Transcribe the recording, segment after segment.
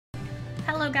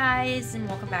Hello guys, and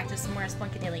welcome back to some more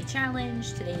Spelunky Daily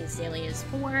Challenge. Today's daily is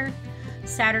for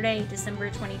Saturday,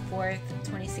 December 24th,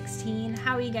 2016.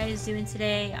 How are you guys doing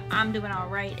today? I'm doing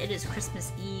alright. It is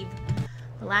Christmas Eve,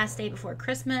 the last day before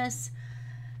Christmas,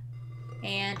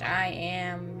 and I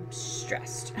am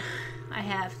stressed. I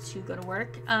have to go to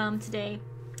work today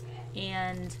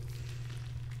and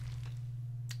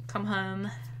come home,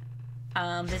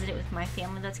 visit it with my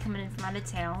family that's coming in from out of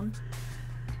town.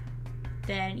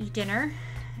 Then eat dinner.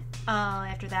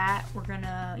 After that, we're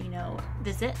gonna,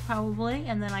 visit probably,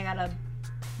 and then I gotta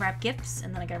wrap gifts,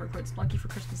 and then I gotta record Spelunky for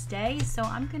Christmas Day. So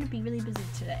I'm gonna be really busy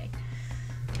today.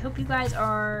 I hope you guys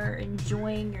are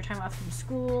enjoying your time off from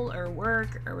school or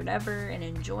work or whatever, and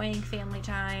enjoying family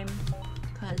time,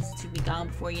 because it's gonna be gone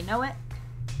before you know it.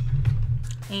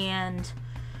 And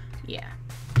yeah,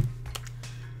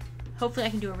 hopefully I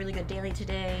can do a really good daily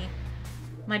today.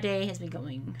 My day has been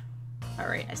going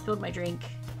alright. I spilled my drink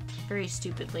very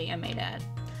stupidly, I may add.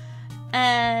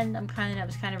 And I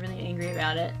was kind of really angry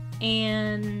about it.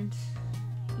 And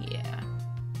yeah.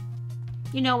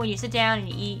 You know, when you sit down and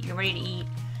you eat, you're ready to eat,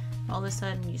 all of a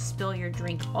sudden you spill your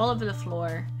drink all over the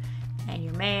floor and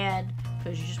you're mad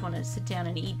because you just want to sit down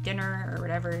and eat dinner or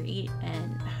whatever,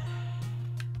 and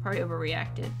probably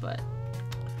overreacted, but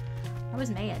I was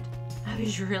mad. I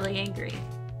was really angry.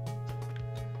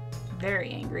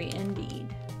 Very angry indeed.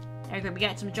 Okay, we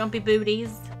got some jumpy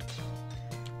booties,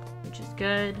 which is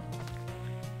good.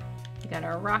 We got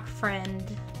our rock friend.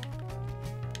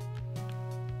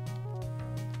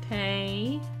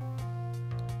 Okay.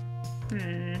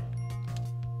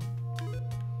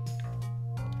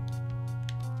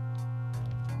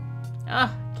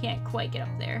 Oh, can't quite get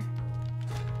up there.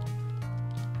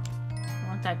 I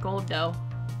want that gold though.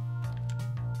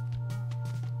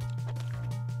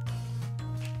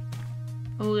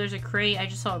 Oh, there's a crate. I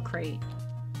just saw a crate.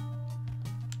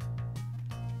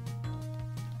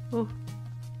 Oh.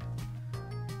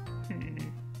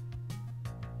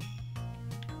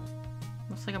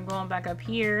 Looks like I'm going back up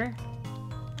here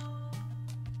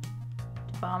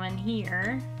to bomb in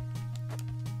here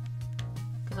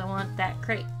because I want that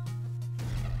crate.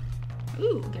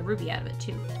 Ooh, get ruby out of it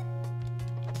too.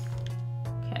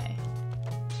 Okay.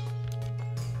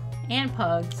 And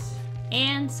pugs.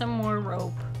 And some more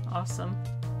rope. Awesome.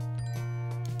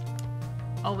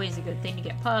 Always a good thing to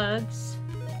get pugs.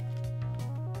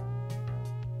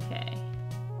 Okay.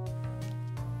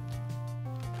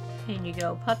 In you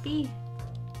go, puppy.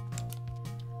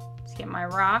 Let's get my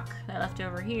rock that I left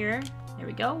over here. There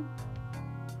we go.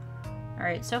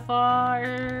 Alright, so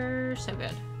far, so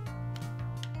good.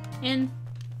 In.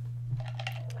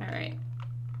 Alright.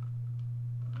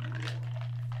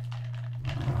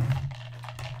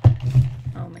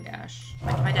 Oh my gosh.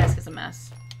 My desk is a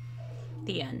mess.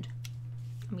 The end.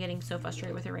 I'm getting so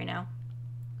frustrated with it right now.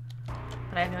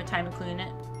 But I have no time to clean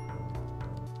it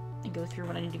and go through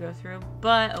what I need to go through.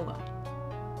 But, oh well.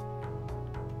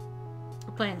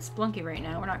 We're playing Spelunky right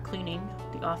now. We're not cleaning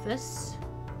the office.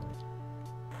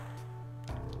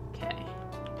 Okay.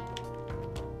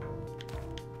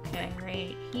 Okay,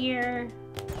 right here.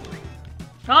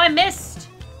 Oh, I missed!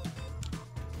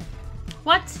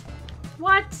 What?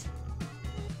 What?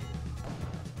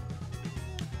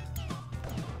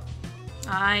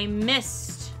 I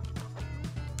missed.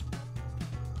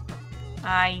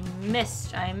 I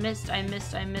missed. I missed. I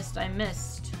missed. I missed. I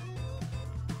missed.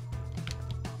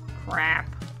 Crap.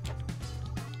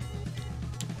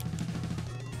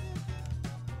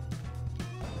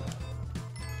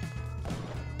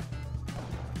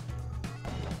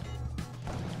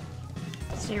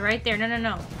 Stay right there. No, no,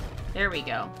 no. There we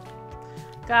go.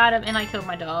 Got him, and I killed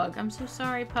my dog. I'm so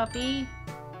sorry, puppy.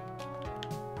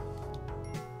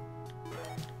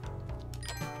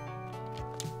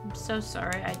 So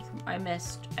sorry, I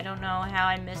missed. I don't know how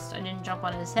I missed. I didn't jump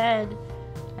on his head.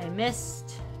 I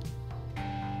missed.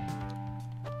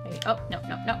 Wait, oh, no,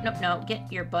 no, no, no, no. Get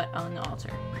your butt on the altar.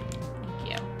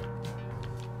 Thank you.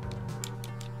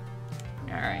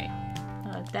 Alright.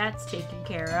 That's taken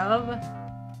care of.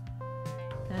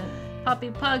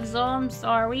 Puppy Pugs, oh, I'm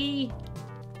sorry.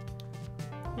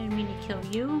 Didn't mean to kill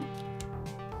you.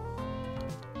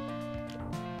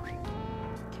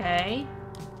 Okay.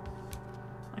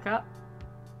 Look up.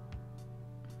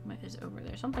 What is over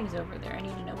there? Something's over there. I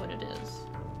need to know what it is.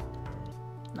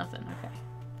 Nothing. Okay.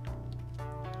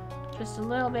 Just a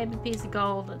little baby piece of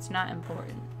gold that's not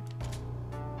important.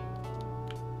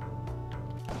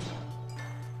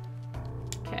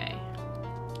 Okay.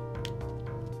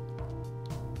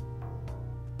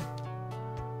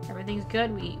 Everything's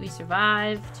good. We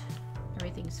survived.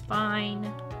 Everything's fine.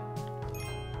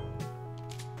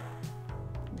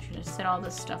 I'm just gonna set all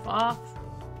this stuff off.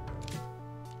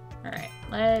 Alright,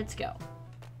 let's go.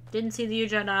 Didn't see the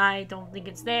huge eye. Don't think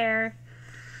it's there.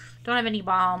 Don't have any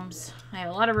bombs. I have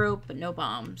a lot of rope, but no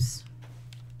bombs.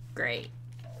 Great.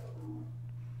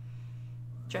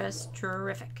 Just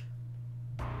terrific.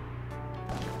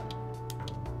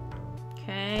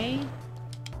 Okay.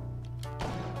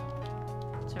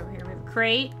 So over here we have a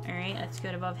crate. Alright, that's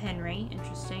good above Henry.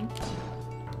 Interesting.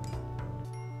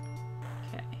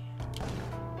 Okay.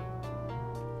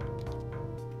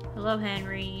 Hello,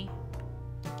 Henry.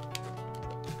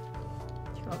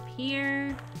 Let's go up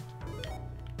here.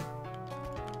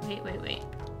 Wait.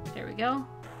 There we go.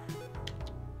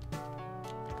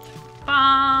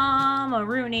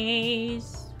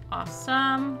 Bomb-a-roonies.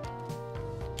 Awesome.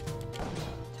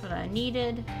 That's what I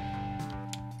needed.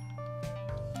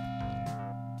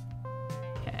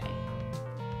 Okay.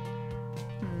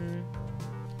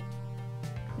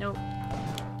 Nope.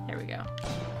 There we go.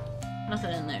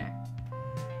 Nothing in there.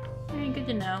 Very good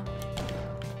to know.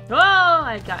 Oh,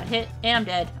 I got hit and I'm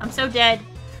dead. I'm so dead.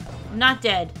 I'm not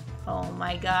dead. Oh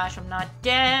my gosh, I'm not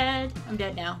dead. I'm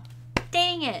dead now.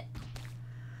 Dang it.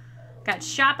 Got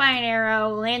shot by an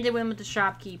arrow, landed in with the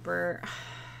shopkeeper.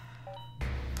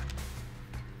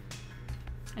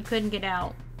 I couldn't get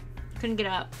out. Couldn't get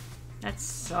up. That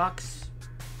sucks.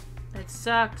 That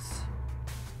sucks.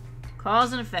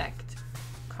 Cause and effect.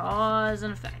 Cause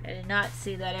and effect. I did not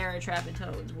see that arrow trap until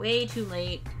it was way too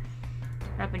late.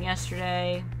 Happened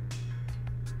yesterday.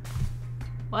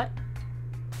 What?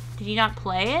 Did he not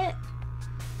play it?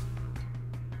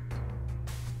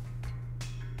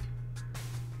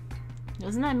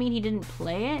 Doesn't that mean he didn't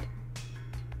play it?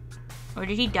 Or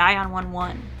did he die on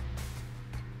 1-1?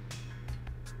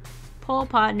 Pol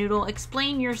Pot Noodle,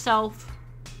 explain yourself.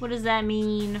 What does that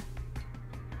mean?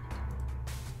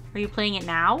 Are you playing it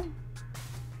now?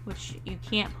 Which, you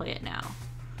can't play it now.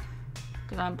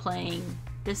 Because I'm playing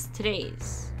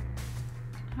today's.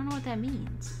 I don't know what that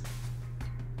means.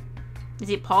 Is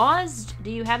it paused? Do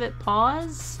you have it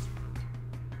paused?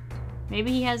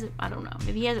 Maybe he has it, I don't know.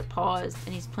 Maybe he has it paused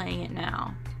and he's playing it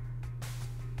now.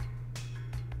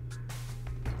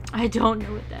 I don't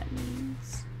know what that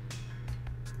means.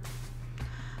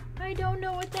 I don't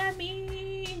know what that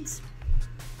means.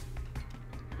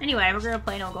 Anyway, we're gonna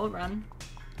play No Gold Run.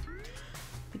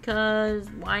 Because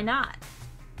why not?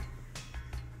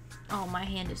 Oh, my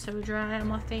hand is so dry on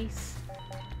my face.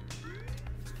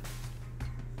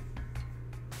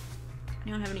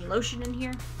 You don't have any lotion in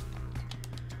here?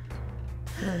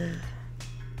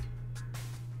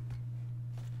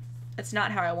 That's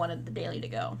not how I wanted the daily to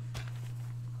go.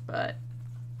 But,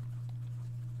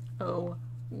 oh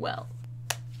well.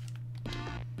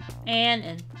 And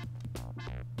in.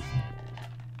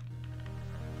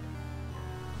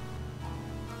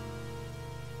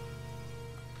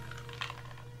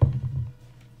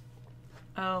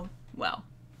 Oh well.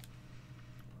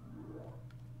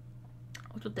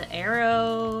 What's with the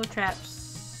arrow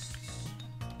traps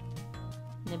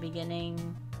in the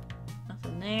beginning?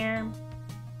 Nothing there.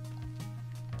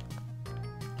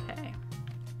 Okay.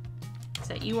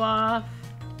 Set you off.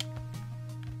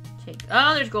 Take.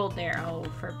 Oh, there's gold there. Oh,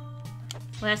 for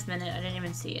last minute, I didn't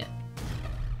even see it.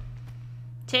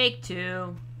 Take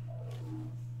 2.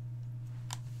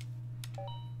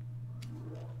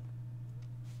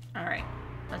 All right,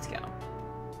 let's go.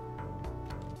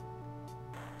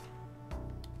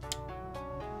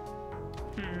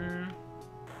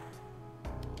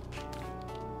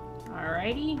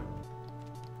 Alrighty.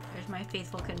 There's my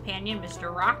faithful companion,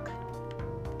 Mr. Rock.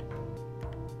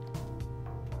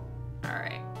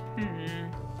 Alright.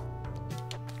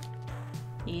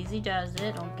 Easy does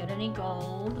it. Don't get any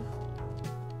gold.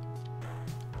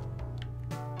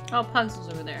 Oh, Pugs was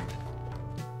over there.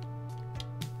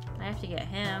 I have to get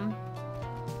him.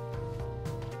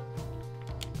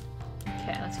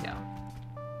 Okay, let's go.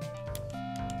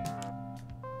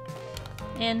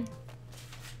 In.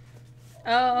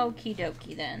 Okie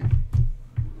dokie then.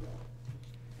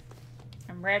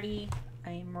 I'm ready.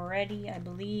 I'm ready. I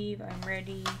believe I'm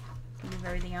ready to move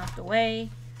everything out the way.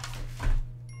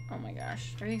 Oh my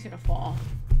gosh, everything's gonna fall,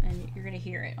 and you're gonna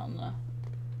hear it on the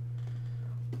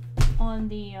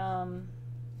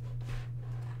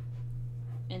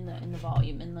in the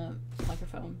volume in the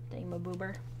microphone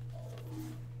thingamaboober.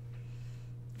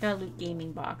 Got a Loot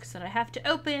Gaming box that I have to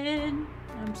open.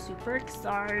 I'm super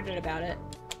excited about it.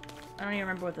 I don't even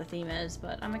remember what the theme is,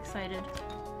 but I'm excited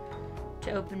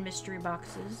to open mystery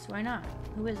boxes. Why not?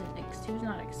 Who isn't? Who's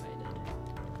not excited?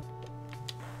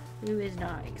 Who is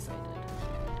not excited?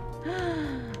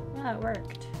 Well, it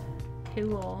worked.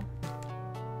 Cool.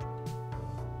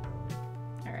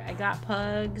 Alright, I got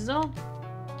Pugs. Oh.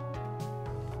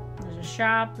 There's a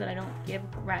shop that I don't give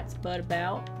a rat's butt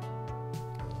about.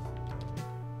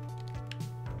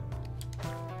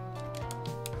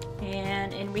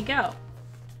 And in we go.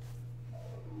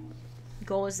 The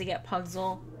goal is to get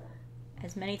Pugsle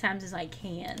as many times as I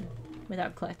can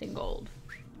without collecting gold.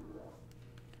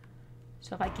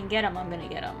 So if I can get them, I'm gonna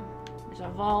get them. There's a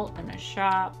vault and a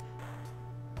shop.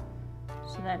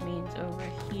 So that means over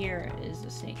here is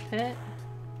the snake pit.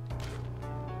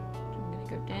 I'm gonna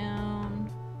go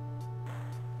down.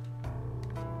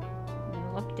 I'm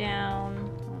gonna look down.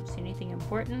 I don't see anything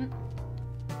important.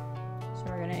 So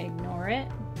we're gonna ignore it.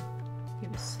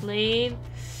 Give a slave.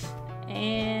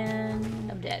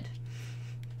 And I'm dead.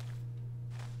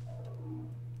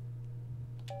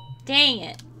 Dang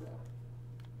it.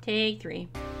 Take 3.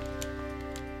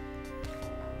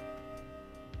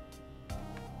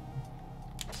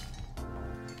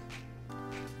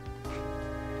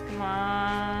 Come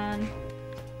on.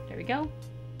 There we go.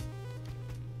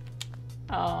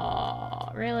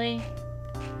 Oh, really?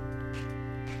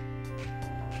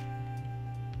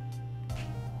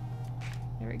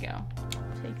 There we go.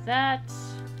 Take that.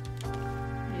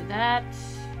 Do that.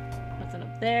 Nothing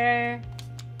up there.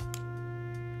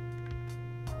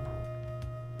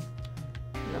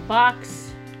 The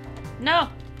box. No!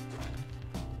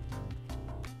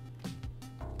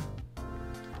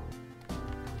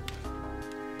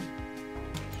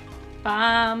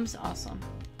 Bombs. Awesome.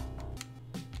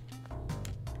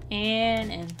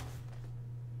 And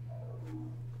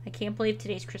I can't believe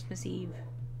today's Christmas Eve.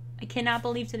 I cannot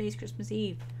believe today's Christmas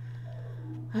Eve.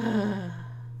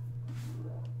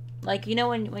 Like, you know,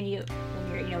 when you're,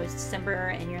 you know, it's December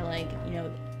and you're like, you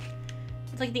know,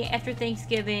 it's like the after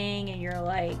Thanksgiving and you're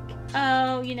like,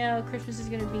 oh, you know, Christmas is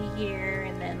gonna be here,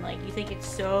 and then like you think it's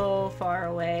so far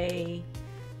away,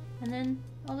 and then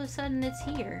all of a sudden it's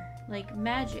here, like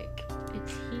magic.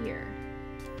 It's here.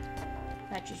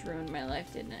 That just ruined my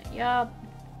life, didn't it? Yup.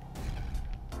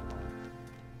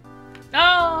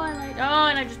 Oh,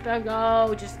 and I just bugged.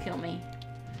 Oh, just kill me.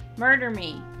 Murder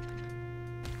me.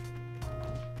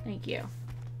 Thank you.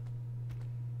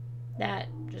 That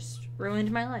just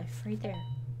ruined my life right there.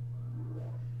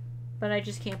 But I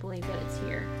just can't believe that it's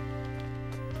here.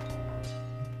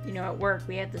 You know, at work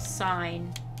we had this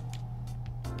sign.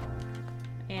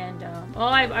 And, oh,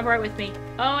 I brought it with me.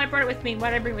 Oh, I brought it with me.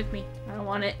 Why did I bring it with me? I don't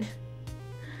want it.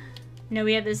 No,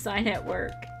 we had this sign at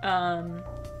work,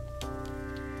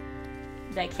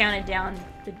 that counted down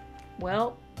the,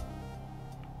 well,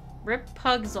 rip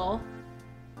Pugsle.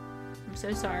 I'm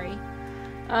so sorry.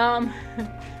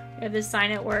 We have this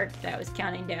sign at work that was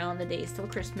counting down the days till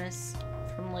Christmas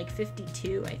from like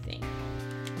 52, I think.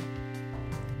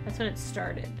 That's when it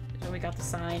started. So we got the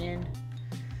sign in.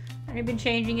 And I've been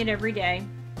changing it every day.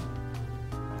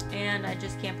 And I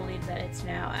just can't believe that it's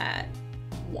now at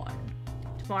 1.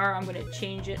 Tomorrow I'm going to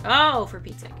change it. Oh, for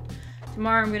Pete's sake.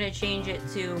 Tomorrow I'm going to change it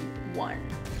to 1. And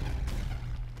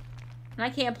I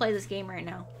can't play this game right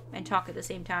now and talk at the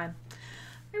same time.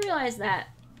 I realize that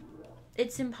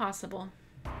it's impossible.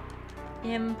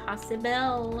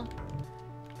 Impossible.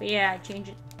 But yeah, I change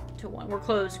it to 1. We're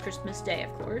closed Christmas Day,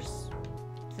 of course.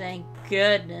 Thank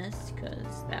goodness,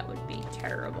 because that would be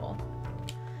terrible.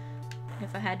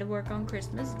 If I had to work on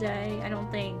Christmas Day, I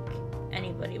don't think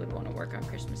anybody would want to work on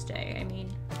Christmas Day. I mean,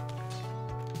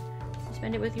 you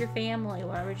spend it with your family.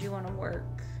 Why would you want to work?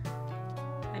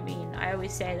 I mean, I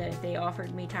always say that if they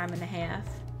offered me time and a half,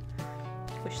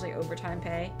 which is like overtime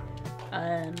pay,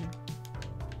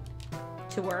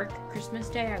 to work Christmas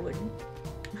Day, I wouldn't.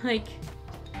 Like,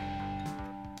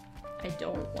 I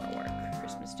don't want to work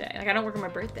Christmas Day. Like, I don't work on my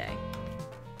birthday.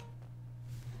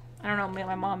 I don't know,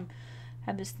 my mom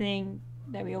had this thing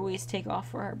that we always take off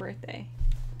for our birthday.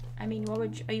 I mean, what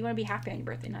would you want to be happy on your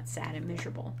birthday, not sad and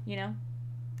miserable, you know?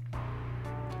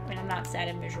 I mean, I'm not sad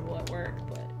and miserable at work,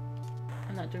 but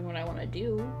I'm not doing what I want to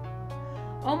do.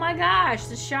 Oh my gosh,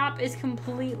 the shop is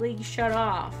completely shut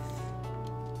off.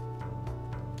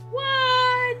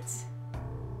 What?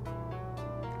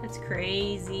 That's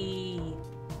crazy.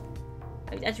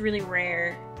 I mean, that's really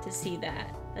rare to see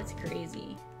that. That's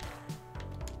crazy.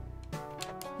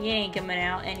 He ain't coming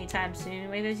out anytime soon.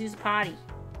 Maybe he's use a potty.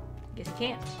 Guess he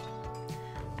can't.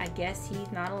 I guess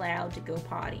he's not allowed to go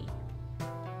potty.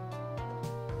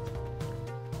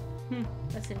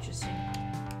 That's interesting.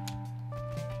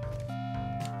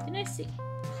 Didn't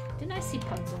I see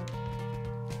Pugsle?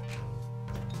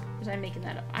 Was I making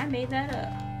that up? I made that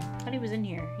up. I thought he was in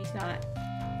here. He's not.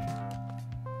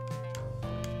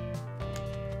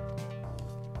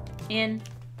 In.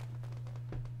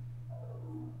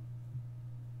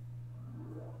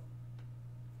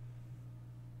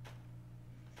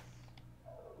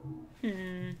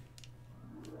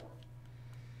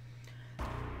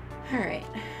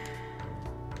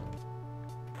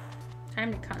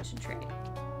 Time to concentrate.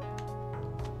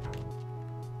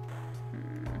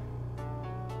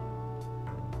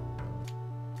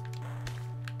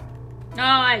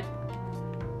 No,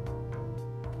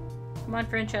 Come on,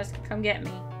 Francesca, come get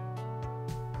me.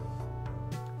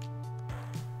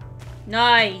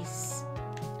 Nice.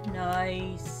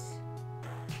 Nice.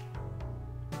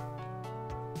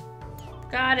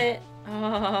 Got it.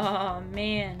 Oh,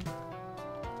 man.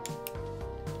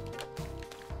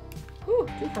 Whew,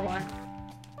 2 for 1.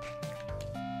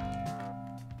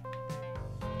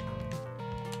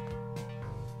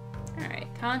 Alright,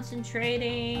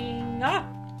 concentrating. Ah!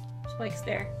 Spike's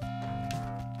there.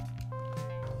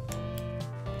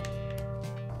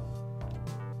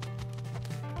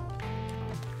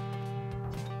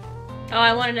 Oh,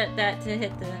 I wanted that to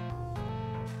hit the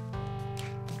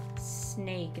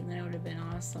snake, and then it would have been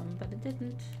awesome, but it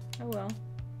didn't. Oh well.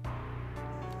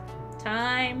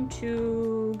 Time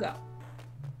to go.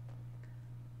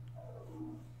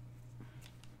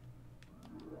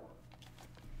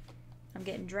 I'm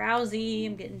getting drowsy.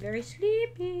 I'm getting very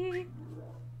sleepy.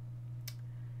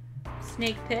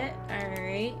 Snake pit.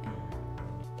 Alright.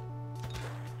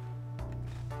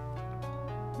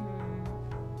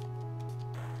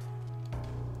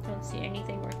 Don't see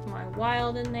anything worth my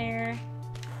while in there.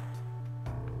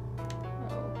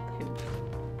 Oh, poop.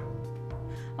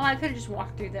 Oh, I could have just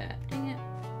walked through that. Dang it.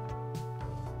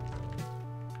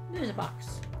 There's a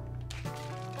box.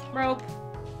 Rope.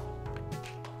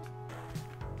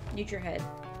 Need your head.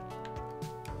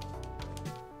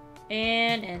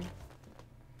 And in.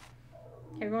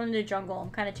 Okay, we're going to the jungle. I'm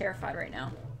kind of terrified right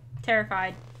now.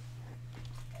 Terrified.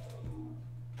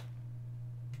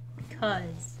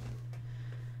 Because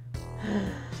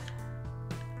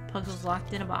Pugs was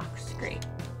locked in a box. Great.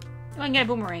 Oh, I can get a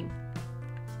boomerang.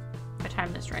 If I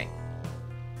time this right.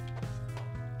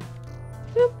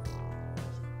 Boop.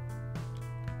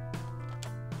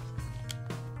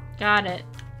 Got it.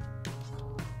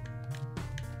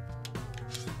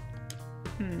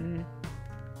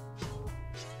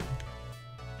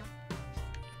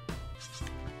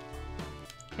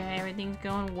 Okay, everything's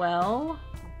going well.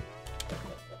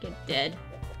 Get dead.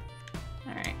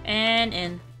 Alright, and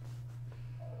in.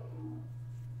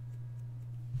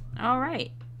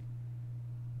 Alright.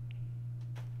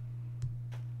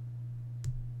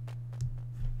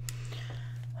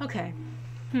 Okay.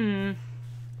 I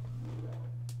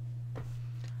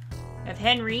have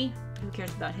Henry. Who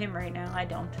cares about him right now? I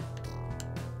don't.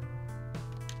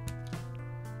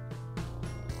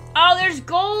 Oh, there's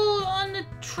gold on the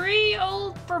tree!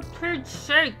 Oh, for Pete's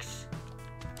sakes!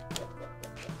 I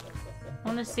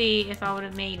want to see if I would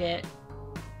have made it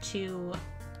to,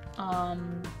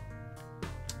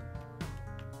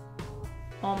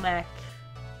 Olmec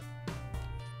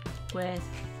with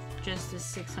just the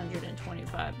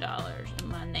 $625 in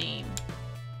my name.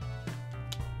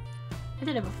 I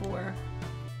did it before.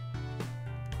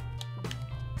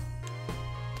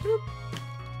 Boop.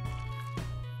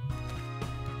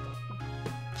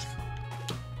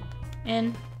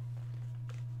 In.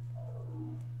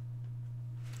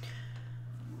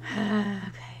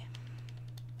 Okay.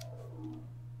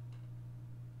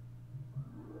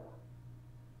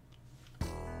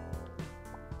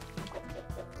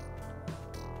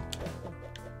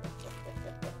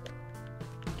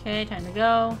 Okay, time to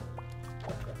go.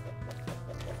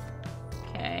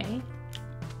 Okay.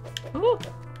 Ooh.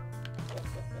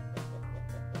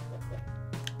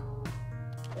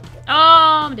 Oh,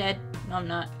 I'm dead. No, I'm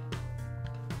not.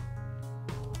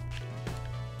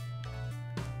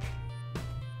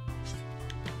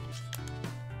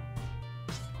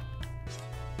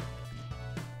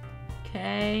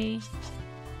 Okay.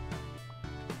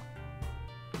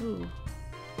 Ooh.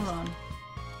 Hold on.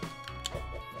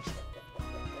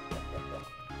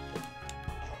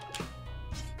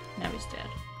 Now he's dead.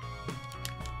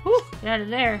 Woo! Get out of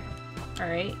there.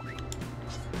 Alright.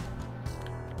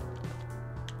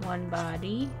 One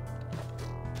body.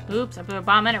 Oops, I put a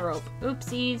bomb and a rope.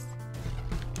 Oopsies.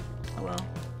 Oh well.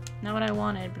 Not what I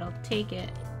wanted, but I'll take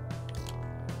it.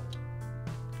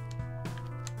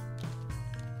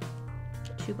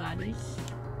 Two bodies.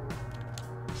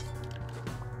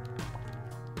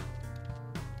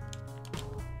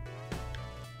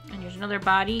 And here's another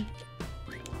body.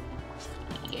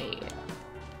 Yeah.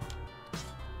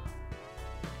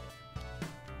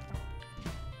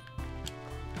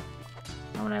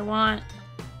 Not what I want.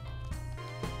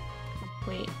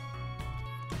 Wait.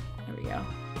 There we go.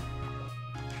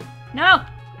 No!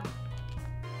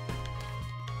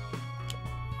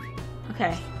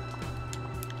 Okay.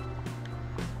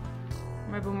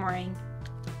 My boomerang.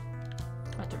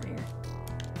 What's over here?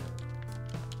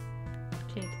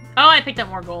 Take Oh, I picked up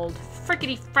more gold.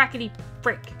 Frickety frackety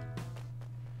frick.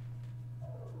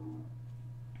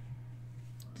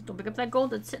 Just don't pick up that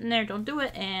gold that's sitting there. Don't do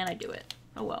it. And I do it.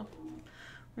 Oh well.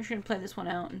 We're just gonna play this one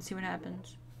out and see what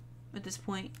happens at this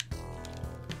point.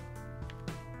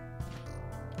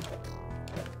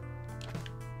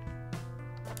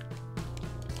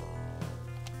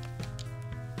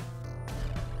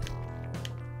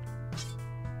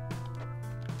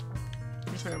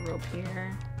 Put a rope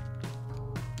here.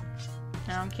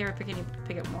 I don't care if I can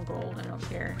pick up more gold. I don't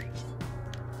care.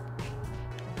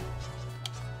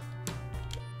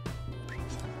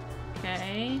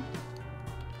 Okay.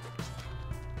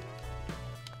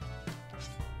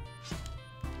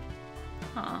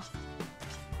 Huh.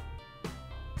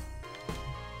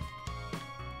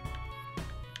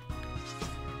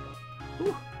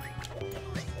 Ooh.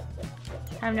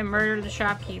 Time to murder the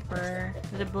shopkeeper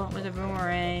with a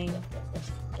boomerang.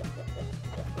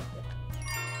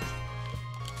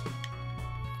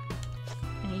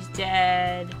 He's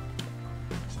dead.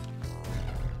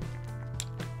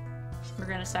 We're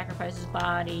gonna sacrifice his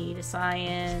body to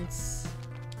science.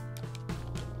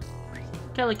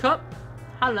 Kelly Cup,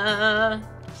 holla!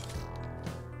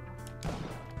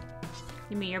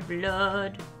 Give me your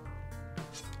blood.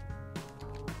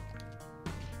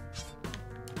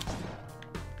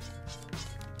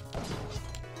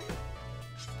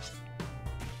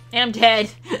 And I'm dead.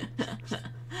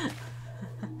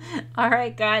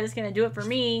 Alright guys, that's gonna do it for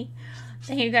me.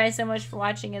 Thank you guys so much for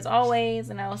watching as always,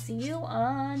 and I will see you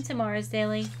on tomorrow's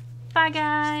daily. Bye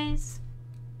guys!